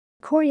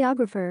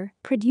Choreographer,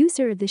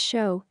 producer of the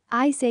show,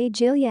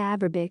 Ilya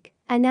Averbukh,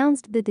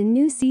 announced that the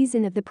new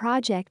season of the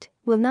project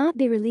will not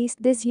be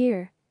released this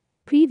year.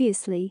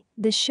 Previously,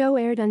 the show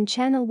aired on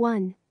Channel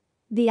 1.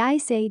 The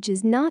Ice Age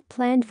is not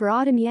planned for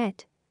autumn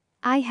yet.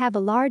 I have a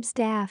large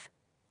staff.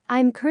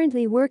 I'm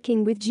currently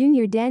working with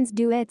junior dance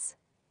duets.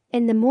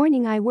 In the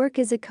morning I work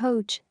as a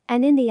coach,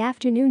 and in the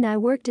afternoon I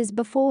worked as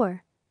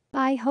before.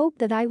 I hope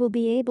that I will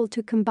be able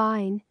to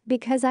combine,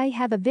 because I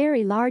have a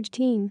very large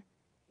team.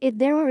 If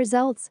there are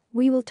results,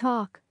 we will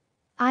talk.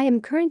 I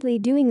am currently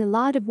doing a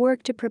lot of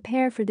work to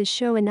prepare for the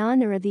show in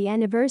honor of the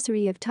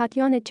anniversary of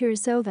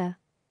Trusova.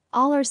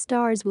 All our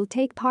stars will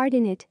take part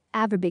in it,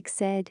 Averbukh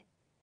said.